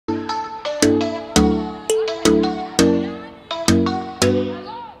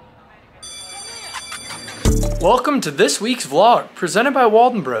Welcome to this week's vlog, presented by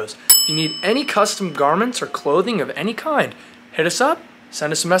Walden Bros. If you need any custom garments or clothing of any kind, hit us up,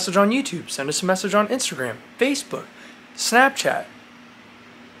 send us a message on YouTube, send us a message on Instagram, Facebook, Snapchat.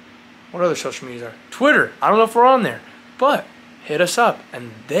 What other social medias are? Twitter. I don't know if we're on there, but hit us up.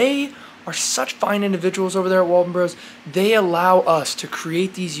 And they are such fine individuals over there at Walden Bros. They allow us to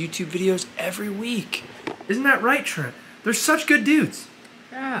create these YouTube videos every week. Isn't that right, Trent? They're such good dudes.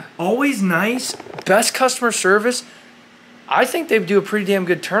 Yeah. Always nice, best customer service. I think they do a pretty damn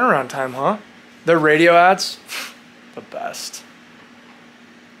good turnaround time, huh? Their radio ads, the best.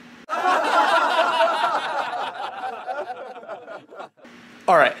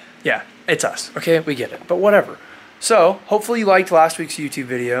 All right, yeah, it's us, okay? We get it, but whatever. So, hopefully you liked last week's YouTube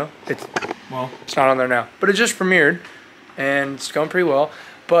video. It's not on there now, but it just premiered, and it's going pretty well.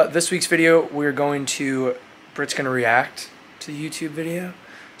 But this week's video, Brit's gonna react to the YouTube video.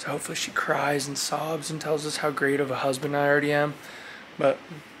 So hopefully she cries and sobs and tells us how great of a husband I already am. But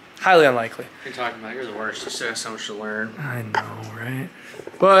highly unlikely. You're talking about you're the worst. You still have so much to learn. I know, right?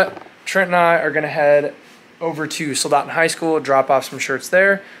 But Trent and I are going to head over to Soldaten High School, drop off some shirts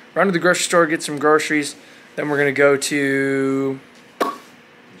there, run to the grocery store, get some groceries. Then we're going to go to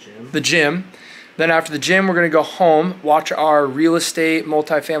the gym. Then after the gym, we're going to go home, watch our real estate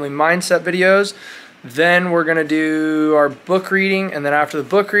multifamily mindset videos. Then we're going to do our book reading, and then after the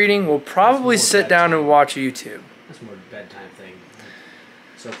book reading, we'll probably sit down and watch YouTube. That's more a bedtime thing.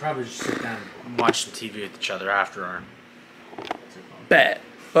 So probably just sit down and watch some TV with each other after our... Bet.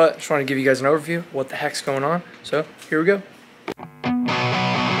 But just want to give you guys an overview of what the heck's going on. So here we go.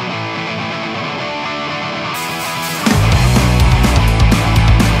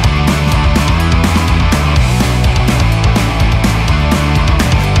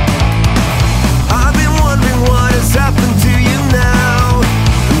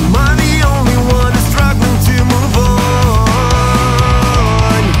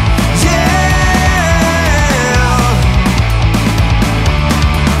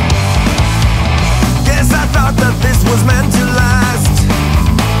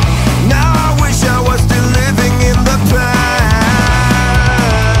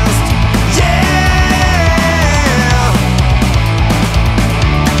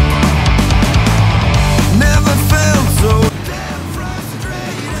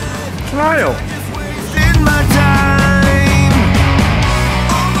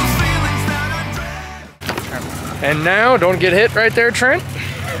 And now, don't get hit right there, Trent.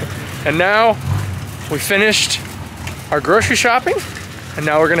 And now we finished our grocery shopping, and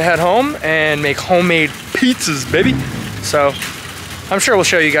now we're gonna head home and make homemade pizzas, baby. So I'm sure we'll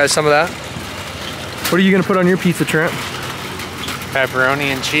show you guys some of that. What are you gonna put on your pizza, Trent?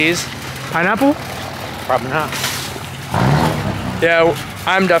 Pepperoni and cheese. Pineapple? Probably not. Yeah,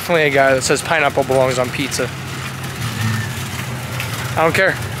 I'm definitely a guy that says pineapple belongs on pizza. I don't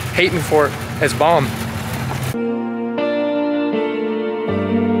care. Hate me for it. It's bomb.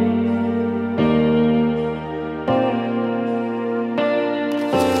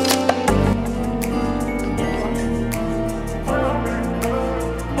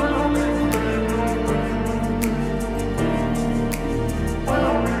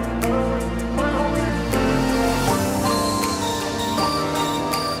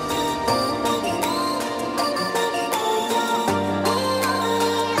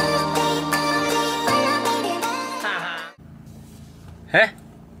 Hey,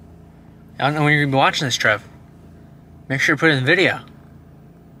 I don't know when you're gonna be watching this, Trev. Make sure to put it in the video.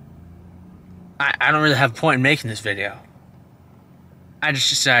 I don't really have a point in making this video. I just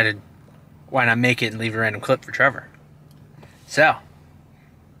decided, why not make it and leave a random clip for Trevor? So,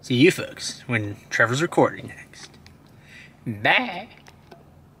 see you folks when Trevor's recording next. Bye.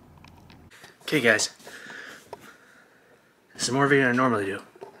 Okay, guys. This is more video than I normally do.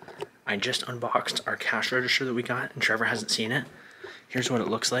 I just unboxed our cash register that we got, and Trevor hasn't seen it. Here's what it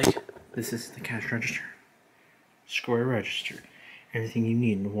looks like. This is the cash register. Square register. Everything you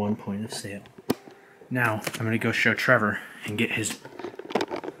need in one point of sale. Now, I'm gonna go show Trevor and get his...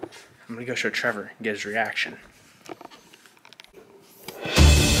 reaction.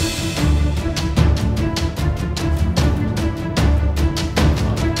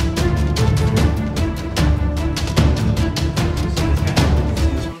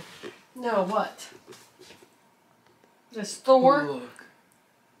 No, what? The store?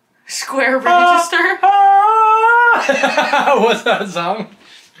 Square register? What's that song?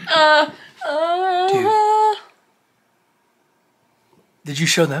 Dude. Did you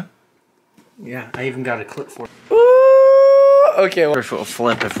show them? Yeah, I even got a clip for it. Ooh, okay. Well, if it will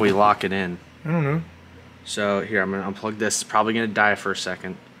flip if we lock it in. I don't know. So here, I'm gonna unplug this. It's probably gonna die for a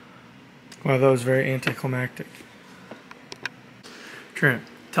second. Wow, that was very anticlimactic. Trent,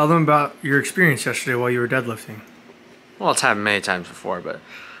 tell them about your experience yesterday while you were deadlifting. Well, it's happened many times before, but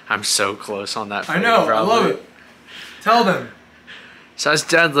I'm so close on that. I know, I love it. Tell them. So I was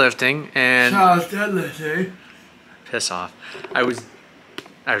deadlifting and... Piss off. I was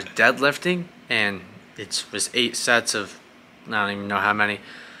deadlifting and it was 8 sets of, I don't even know how many.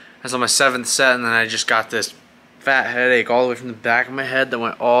 I was on my 7th set and then I just got this fat headache all the way from the back of my head that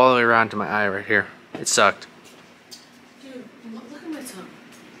went all the way around to my eye right here. It sucked. Dude, look at my tongue.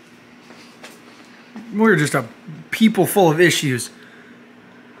 We're just a people full of issues.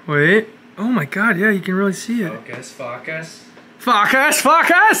 Wait. Oh my god, yeah, you can really see it. Focus. Focus!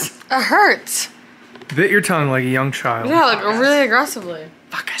 It hurts. Bit your tongue like a young child. Yeah, like really aggressively.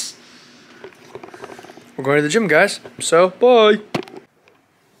 Focus. We're going to the gym, guys. So, bye.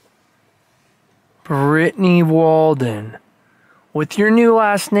 Britney Walden. With your new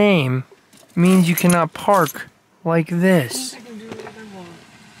last name, means you cannot park like this.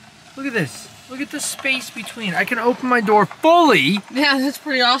 Look at this. Look at the space between. I can open my door fully. Yeah, that's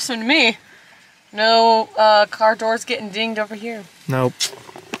pretty awesome to me. No car doors getting dinged over here. Nope.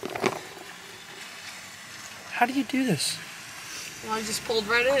 How do you do this? Well, I just pulled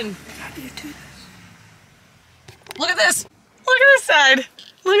right in. How do you do this? Look at this. Look at this side.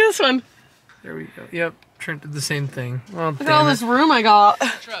 Look at this one. There we go. Yep, Trent did the same thing. Well, Look at all this room I got.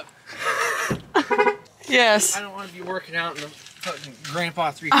 Yes. I don't want to be working out in the fucking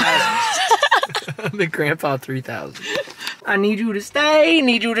Grandpa 3000. The Grandpa 3000. I need you to stay,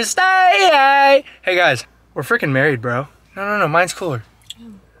 need you to stay. Hey guys, we're freaking married, bro. No, mine's cooler.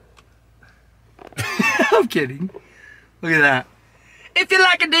 I'm kidding. Look at that. If you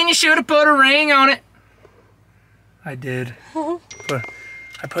like it, then you should have put a ring on it. I did.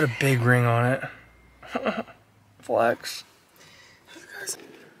 I put a big ring on it. Flex.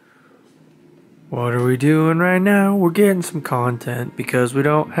 What are we doing right now? We're getting some content because we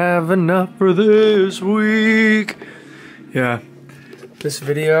don't have enough for this week. Yeah, this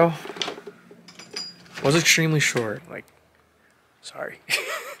video was extremely short. Like, sorry.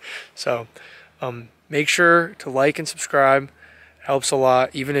 So, make sure to like and subscribe. It helps a lot.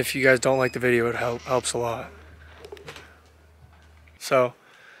 Even if you guys don't like the video, it helps a lot. So,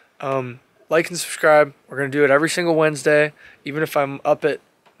 like and subscribe. We're going to do it every single Wednesday. Even if I'm up at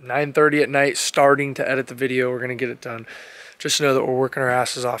 9:30 at night starting to edit the video, we're going to get it done. Just know that we're working our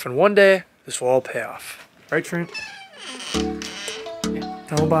asses off. And one day, this will all pay off. Right, Trent?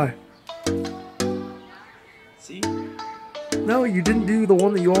 Tell them bye. See? No, you didn't do the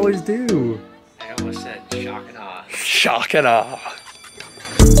one that you always do. I almost said shock and awe. Shock and awe.